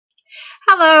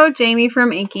Hello, Jaime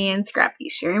from InkyandScrappy,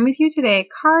 sharing with you today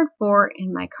card 4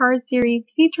 in my card series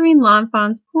featuring Lawn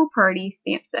Fawn's Pool Party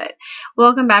stamp set.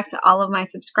 Welcome back to all of my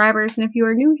subscribers, and if you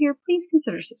are new here, please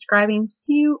consider subscribing so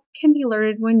you can be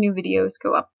alerted when new videos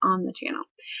go up on the channel.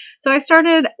 So I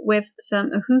started with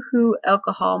some Ohuhu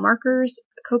alcohol markers.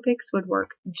 Copics would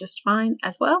work just fine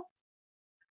as well.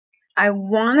 I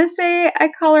want to say I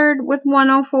colored with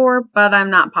 104, but I'm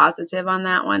not positive on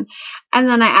that one. And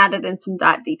then I added in some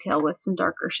dot detail with some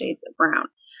darker shades of brown.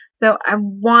 So I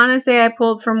want to say I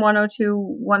pulled from 102,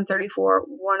 134,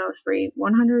 103,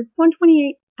 100,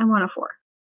 128, and 104.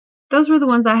 Those were the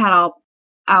ones I had all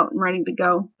out and ready to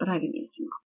go, but I didn't use them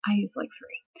all. I used like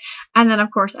 3. And then,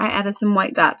 of course, I added some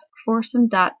white dots for some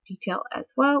dot detail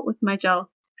as well with my gel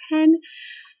pen.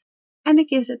 And it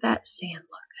gives it that sand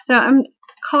look. So I'm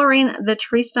coloring the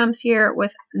tree stumps here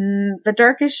with the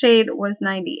darkest shade was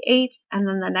 98, and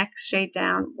then the next shade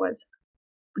down was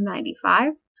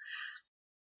 95.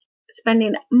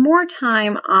 Spending more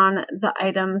time on the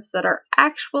items that are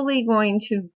actually going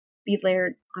to be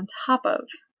layered on top of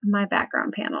my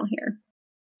background panel here.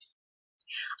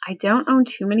 I don't own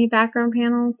too many background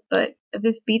panels, but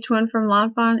this beach one from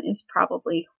Lawn Fawn is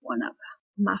probably one of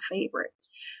my favorite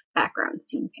background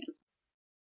scene panels.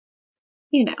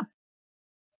 You know,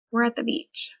 we're at the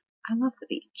beach. I love the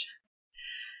beach.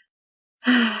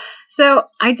 So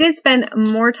I did spend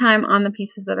more time on the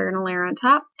pieces that are going to layer on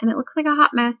top, and it looks like a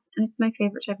hot mess, and it's my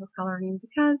favorite type of coloring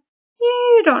because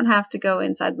you don't have to go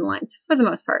inside the lines for the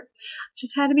most part.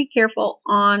 Just had to be careful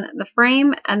on the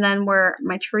frame and then where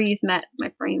my trees met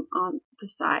my frame on the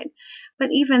side. But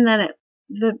even then,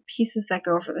 the pieces that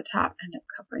go over the top end up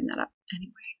covering that up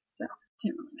anyway, so it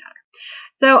didn't really matter.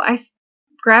 So I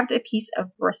grabbed a piece of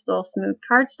Bristol smooth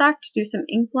cardstock to do some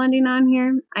ink blending on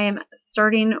here. I am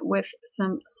starting with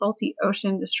some Salty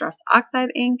Ocean Distress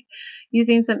Oxide ink,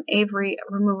 using some Avery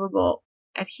removable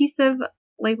adhesive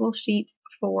label sheet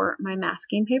for my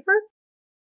masking paper.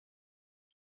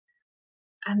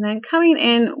 And then coming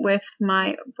in with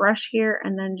my brush here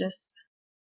and then just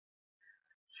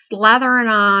slathering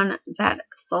on that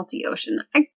Salty Ocean.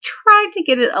 I tried to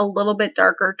get it a little bit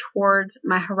darker towards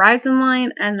my horizon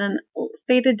line and then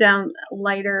faded down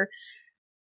lighter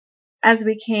as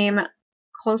we came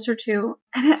closer to,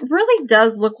 and it really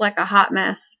does look like a hot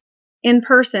mess in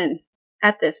person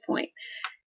at this point.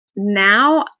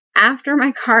 Now, after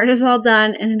my card is all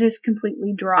done and it is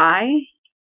completely dry,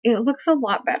 it looks a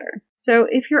lot better. So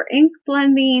if your ink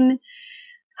blending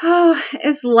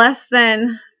is less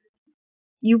than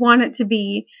you want it to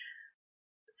be,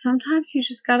 sometimes you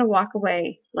just gotta walk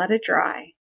away, let it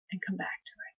dry, and come back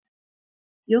to it.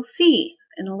 You'll see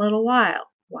in a little while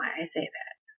why I say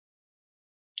that.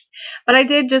 But I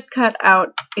did just cut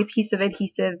out a piece of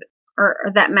adhesive or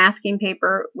that masking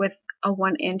paper with a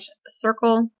 1-inch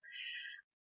circle.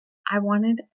 I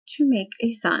wanted to make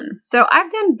a sun. So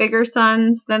I've done bigger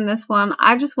suns than this one.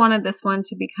 I just wanted this one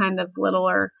to be kind of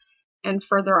littler and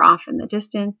further off in the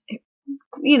distance.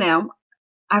 You know,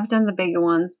 I've done the bigger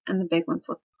ones, and the big ones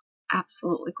look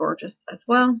absolutely gorgeous as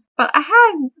well. But I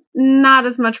had not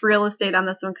as much real estate on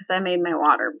this one because I made my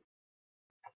water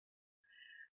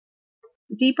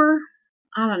deeper,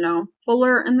 I don't know,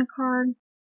 fuller in the card.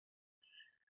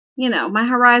 You know, my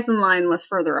horizon line was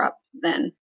further up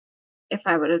than if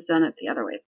I would have done it the other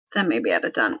way. Then maybe I'd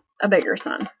have done a bigger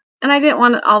sun. And I didn't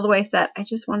want it all the way set. I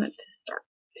just wanted to start.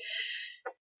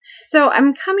 So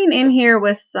I'm coming in here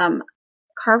with some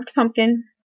carved pumpkin,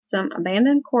 some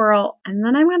abandoned coral, and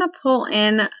then I'm going to pull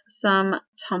in some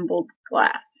tumbled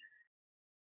glass.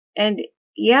 And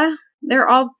yeah, they're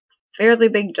all fairly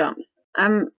big jumps.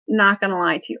 I'm not going to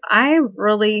lie to you. I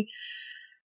really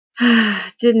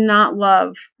did not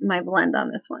love my blend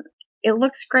on this one. It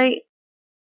looks great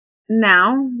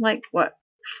now, like what,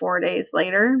 4 days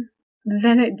later,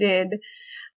 than it did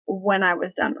when I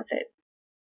was done with it.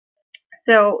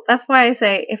 So that's why I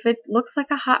say if it looks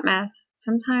like a hot mess,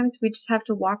 sometimes we just have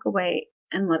to walk away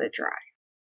and let it dry.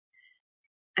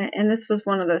 And this was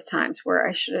one of those times where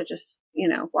I should have just, you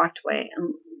know, walked away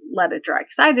and let it dry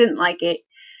because I didn't like it.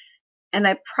 And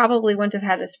I probably wouldn't have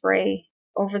had to spray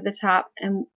over the top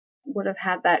and would have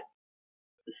had that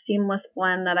seamless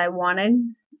blend that I wanted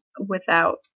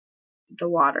without the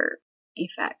water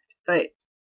effect. But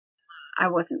I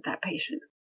wasn't that patient.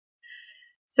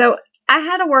 So I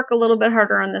had to work a little bit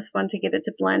harder on this one to get it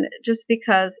to blend just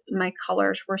because my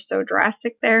colors were so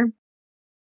drastic there.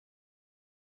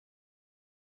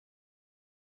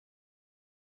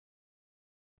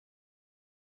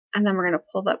 And then we're going to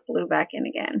pull that blue back in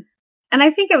again. And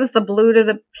I think it was the blue to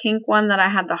the pink one that I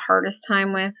had the hardest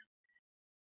time with.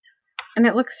 And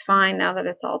it looks fine now that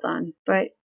it's all done. But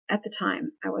at the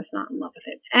time, I was not in love with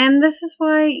it. And this is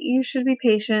why you should be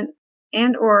patient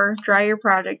and or dry your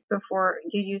project before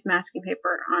you use masking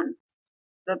paper on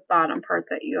the bottom part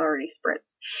that you already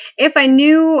spritzed. If I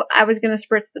knew I was going to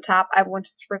spritz the top, I would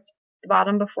spritz the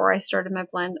bottom before I started my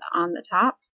blend on the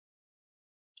top.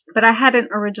 But I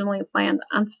hadn't originally planned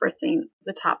on spritzing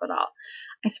the top at all.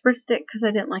 I spritzed it because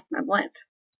I didn't like my blend.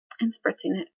 And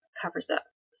spritzing it covers up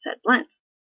said blend.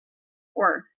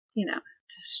 Or, you know,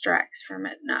 distracts from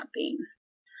it not being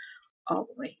all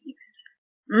the way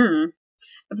even.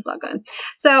 It was all good.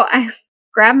 So I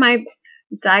grabbed my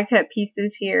die cut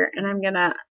pieces here and I'm going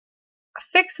to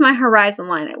fix my horizon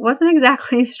line. It wasn't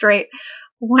exactly straight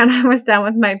when I was done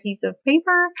with my piece of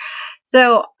paper.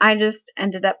 So I just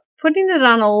ended up putting it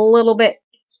on a little bit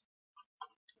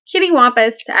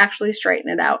kittywampus to actually straighten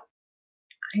it out.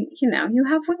 You know, you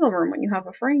have wiggle room when you have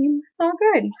a frame. It's all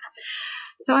good.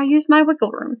 So I used my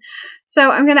wiggle room.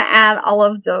 So I'm going to add all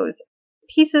of those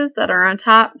pieces that are on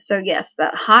top. So yes,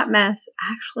 that hot mess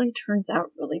actually turns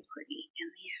out really pretty in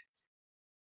the end.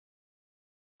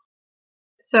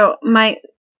 So my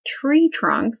tree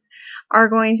trunks are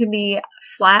going to be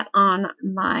flat on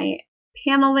my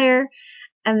panel there.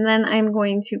 And then I'm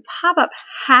going to pop up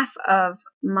half of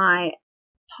my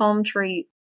palm tree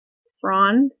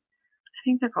fronds. I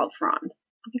think they're called fronds.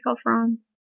 Are they called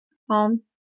fronds? Palms?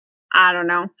 I don't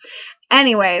know.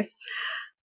 Anyways,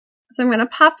 so I'm going to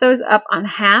pop those up on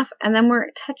half, and then where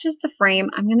it touches the frame,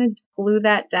 I'm going to glue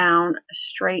that down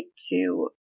straight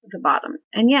to the bottom.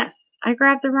 And yes, I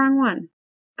grabbed the wrong one.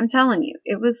 I'm telling you,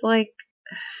 it was like,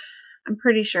 I'm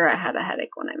pretty sure I had a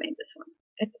headache when I made this one.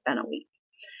 It's been a week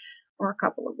or a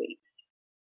couple of weeks.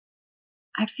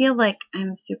 I feel like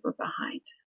I'm super behind.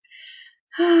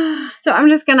 So I'm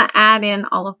just going to add in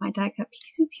all of my die cut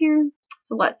pieces here.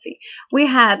 So let's see. We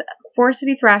had 4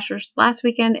 City Thrashers last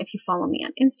weekend. If you follow me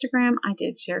on Instagram, I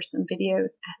did share some videos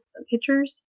and some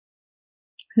pictures.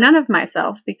 None of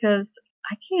myself because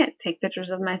I can't take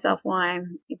pictures of myself while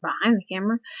I'm behind the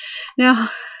camera. Now,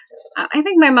 I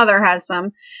think my mother has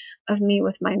some of me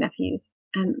with my nephews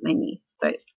and my niece,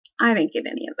 but I didn't get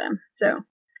any of them. So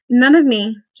none of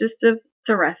me, just of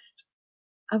the rest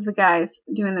of the guys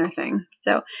doing their thing.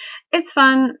 So it's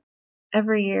fun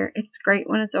every year. It's great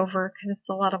when it's over because it's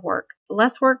a lot of work.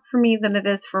 Less work for me than it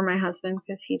is for my husband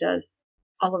because he does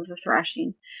all of the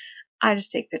thrashing. I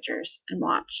just take pictures and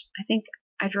watch. I think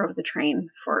I drove the train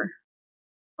for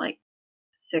like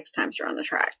 6 times around the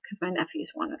track because my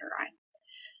nephews wanted a ride.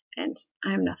 And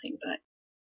I'm nothing but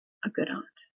a good aunt.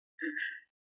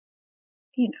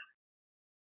 You know.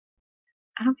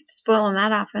 I don't get to spoil them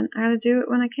that often. I gotta do it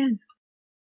when I can.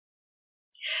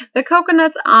 The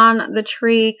coconuts on the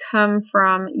tree come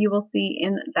from, you will see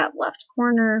in that left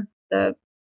corner, I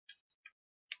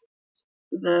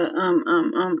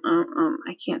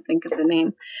can't think of the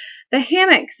name. The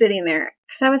hammock sitting there.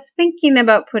 Because I was thinking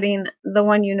about putting the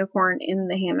one unicorn in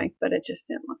the hammock, but it just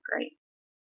didn't look great.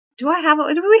 Do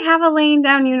we have a laying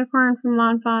down unicorn from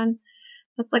Lawn Fawn?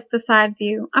 That's like the side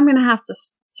view. I'm going to have to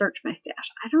search my stash.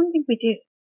 I don't think we do.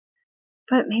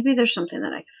 But maybe there's something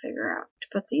that I could figure out to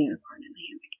put the unicorn in the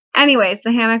hammock. Anyways,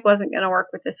 the hammock wasn't going to work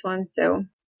with this one, so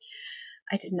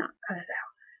I did not cut it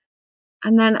out.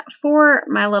 And then for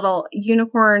my little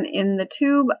unicorn in the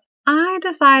tube, I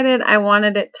decided I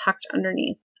wanted it tucked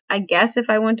underneath. I guess if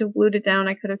I went to glued it down,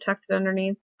 I could have tucked it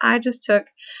underneath. I just took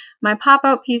my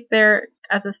pop-out piece there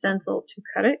as a stencil to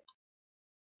cut it.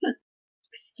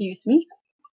 Excuse me.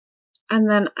 And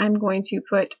then I'm going to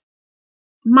put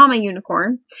Mama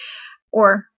Unicorn,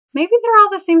 or maybe they're all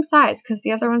the same size because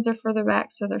the other ones are further back,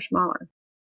 so they're smaller.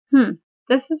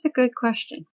 This is a good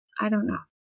question. I don't know.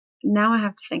 Now I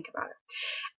have to think about it.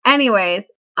 Anyways,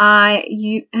 I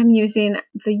am using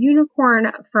the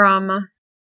unicorn from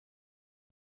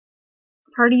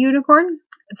Party Unicorn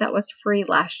that was free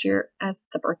last year as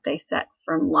the birthday set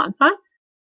from Lawn Fawn.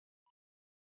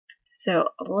 So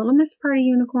a little Miss Party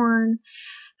Unicorn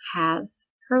has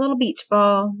her little beach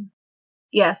ball.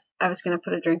 Yes, I was going to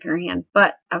put a drink in her hand,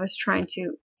 but I was trying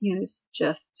to use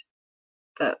just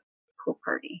the pool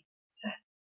party set.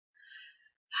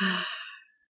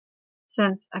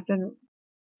 Since I've been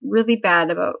really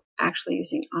bad about actually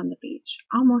using on the beach,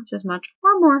 almost as much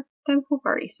or more than pool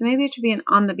party. So maybe it should be an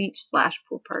on the beach /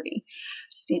 pool party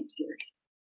stamp series.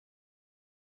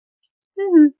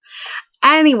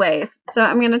 Anyways, so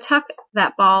I'm going to tuck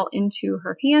that ball into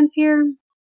her hands here.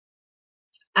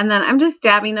 And then I'm just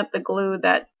dabbing up the glue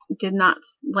that did not,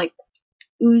 like,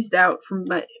 oozed out from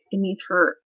beneath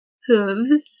her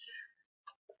hooves.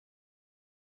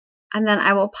 And then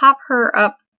I will pop her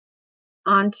up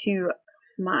onto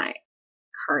my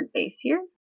card base here.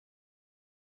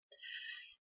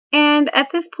 And at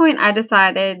this point, I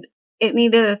decided it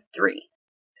needed a 3.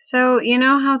 So, you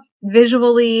know how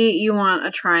visually you want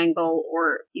a triangle,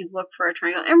 or you look for a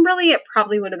triangle, and really it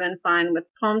probably would have been fine with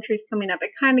palm trees coming up. It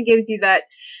kind of gives you that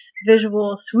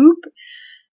visual swoop,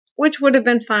 which would have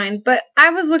been fine. But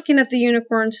I was looking at the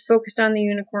unicorns, focused on the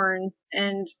unicorns,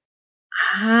 and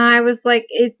I was like,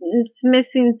 it's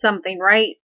missing something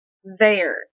right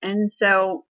there. And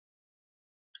so,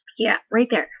 yeah, right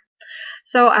there.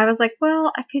 So I was like,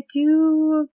 well, I could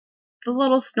do the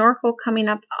little snorkel coming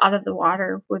up out of the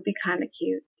water would be kind of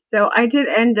cute. So I did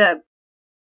end up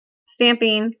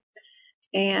stamping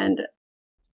and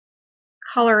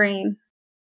coloring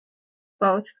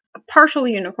both a partial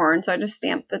unicorn. So I just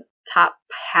stamped the top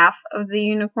half of the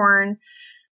unicorn,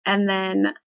 and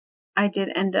then I did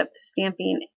end up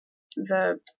stamping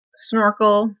the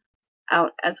snorkel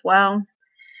out as well.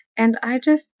 And I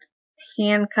just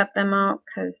hand cut them out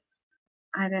because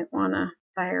I didn't want to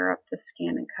fire up the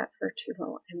scan and cut for 2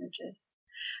 little images.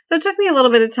 So it took me a little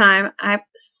bit of time. I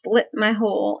slit my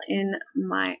hole in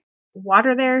my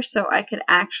water there so I could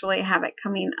actually have it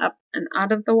coming up and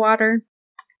out of the water.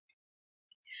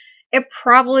 It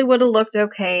probably would have looked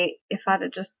okay if I'd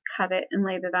have just cut it and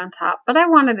laid it on top, but I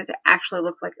wanted it to actually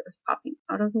look like it was popping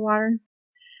out of the water.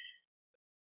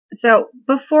 So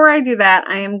before I do that,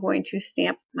 I am going to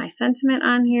stamp my sentiment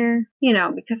on here, you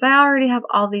know, because I already have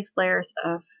all these layers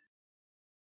of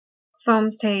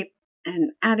foam tape,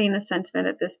 and adding a sentiment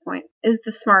at this point is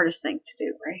the smartest thing to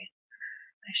do, right?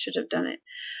 I should have done it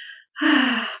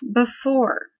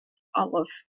before all of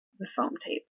the foam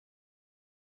tape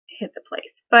hit the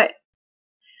place. But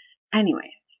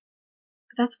anyways,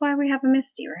 that's why we have a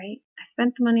Misty, right? I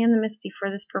spent the money on the Misty for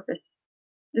this purpose,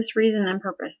 this reason and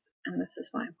purpose, and this is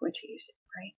why I'm going to use it,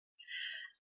 right?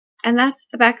 And that's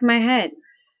the back of my head.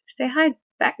 Say hi,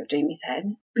 back of Jaime's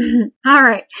head.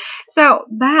 Alright, so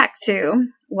back to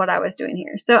what I was doing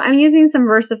here. So I'm using some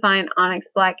VersaFine Onyx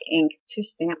Black ink to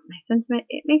stamp my sentiment.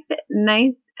 It makes it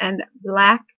nice and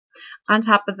black on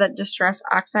top of the Distress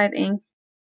Oxide ink.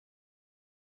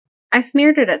 I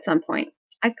smeared it at some point.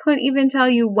 I couldn't even tell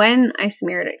you when I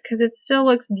smeared it because it still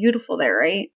looks beautiful there,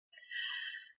 right?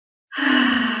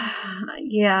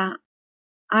 Yeah,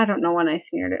 I don't know when I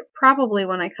smeared it. Probably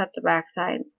when I cut the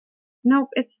backside. Nope,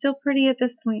 it's still pretty at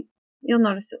this point. You'll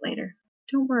notice it later.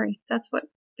 Don't worry, that's what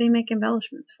they make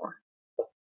embellishments for.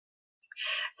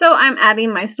 So I'm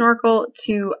adding my snorkel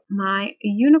to my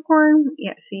unicorn.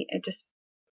 Yeah, see, I just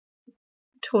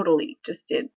totally just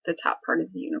did the top part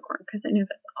of the unicorn because I knew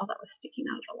that's all that was sticking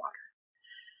out of the water.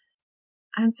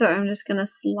 And so I'm just going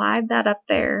to slide that up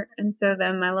there. And so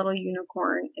then my little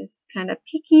unicorn is kind of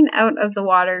peeking out of the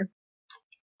water.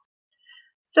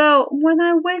 So when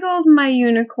I wiggled my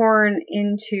unicorn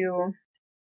into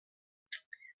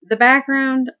the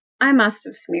background, I must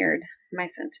have smeared my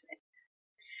sentiment.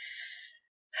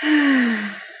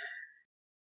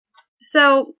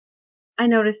 So I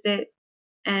noticed it,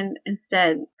 and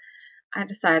instead I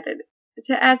decided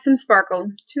to add some sparkle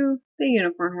to the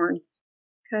unicorn horns.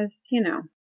 Because, you know,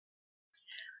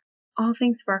 all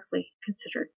things sparkly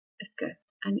considered is good.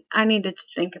 And I needed to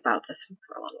think about this one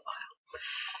for a little while.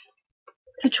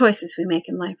 The choices we make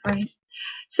in life, right?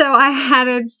 So I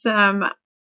added some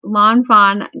Lawn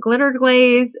Fawn glitter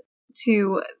glaze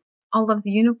to all of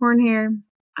the unicorn hair.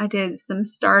 I did some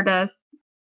Stardust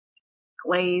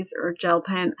glaze or gel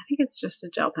pen. I think it's just a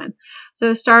gel pen.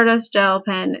 So Stardust gel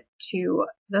pen to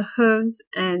the hooves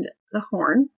and the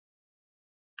horn.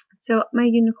 So my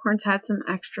unicorns had some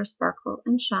extra sparkle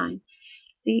and shine.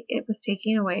 See, it was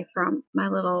taking away from my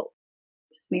little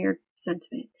smeared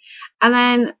sentiment. And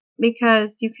then,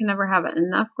 because you can never have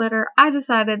enough glitter, I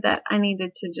decided that I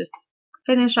needed to just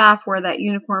finish off where that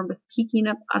unicorn was peeking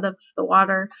up out of the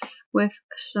water with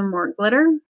some more glitter.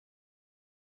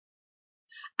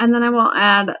 And then I will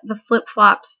add the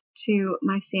flip-flops to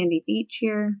my sandy beach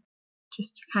here,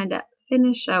 just to kind of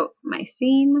finish out my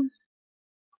scene.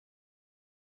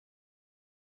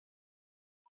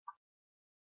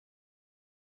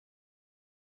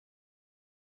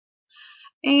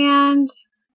 And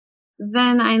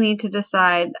then I need to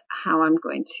decide how I'm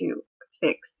going to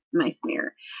fix my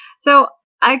smear. So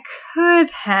I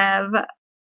could have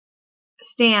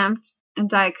stamped and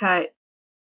die cut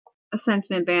a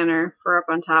sentiment banner for up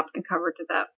on top and covered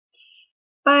it up.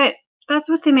 But that's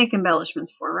what they make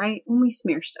embellishments for, right? When we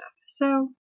smear stuff. So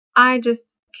I just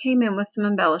came in with some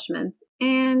embellishments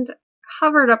and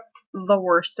covered up the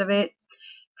worst of it.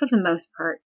 For the most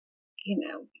part, you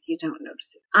know, you don't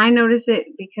notice it. I notice it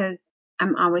because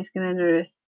I'm always going to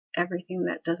notice everything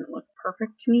that doesn't look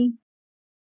perfect to me.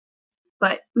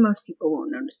 But most people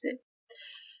won't notice it.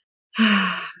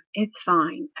 It's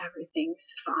fine.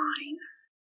 Everything's fine.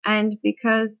 And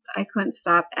because I couldn't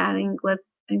stop adding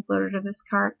glitz and glitter to this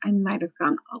card, I might have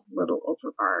gone a little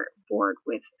overboard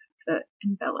with the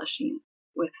embellishing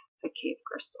with the cave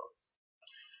crystals.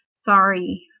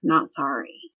 Sorry, not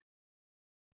sorry.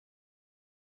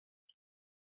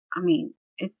 I mean,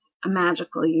 it's a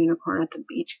magical unicorn at the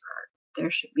beach card. There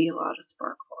should be a lot of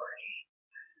sparkle already.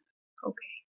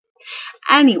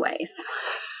 Okay. Anyways,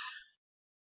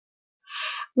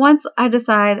 once I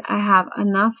decide I have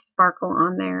enough sparkle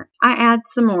on there, I add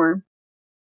some more.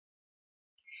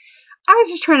 I was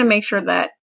just trying to make sure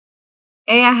that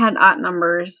I had odd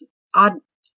numbers, I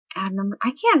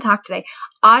can't talk today,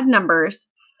 odd numbers,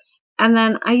 and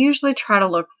then I usually try to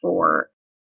look for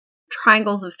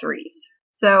triangles of threes.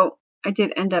 So I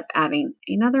did end up adding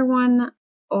another one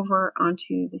over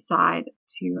onto the side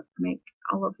to make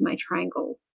all of my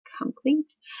triangles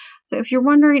complete. So if you're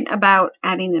wondering about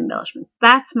adding embellishments,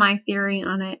 that's my theory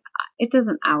on it. It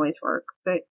doesn't always work,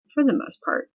 but for the most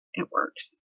part, it works.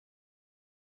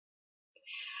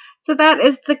 So that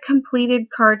is the completed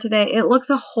card today. It looks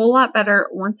a whole lot better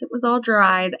once it was all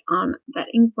dried on that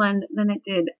ink blend than it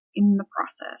did in the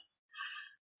process.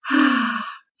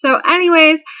 So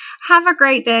anyways, have a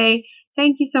great day.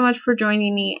 Thank you so much for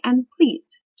joining me, and please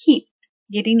keep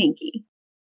getting inky.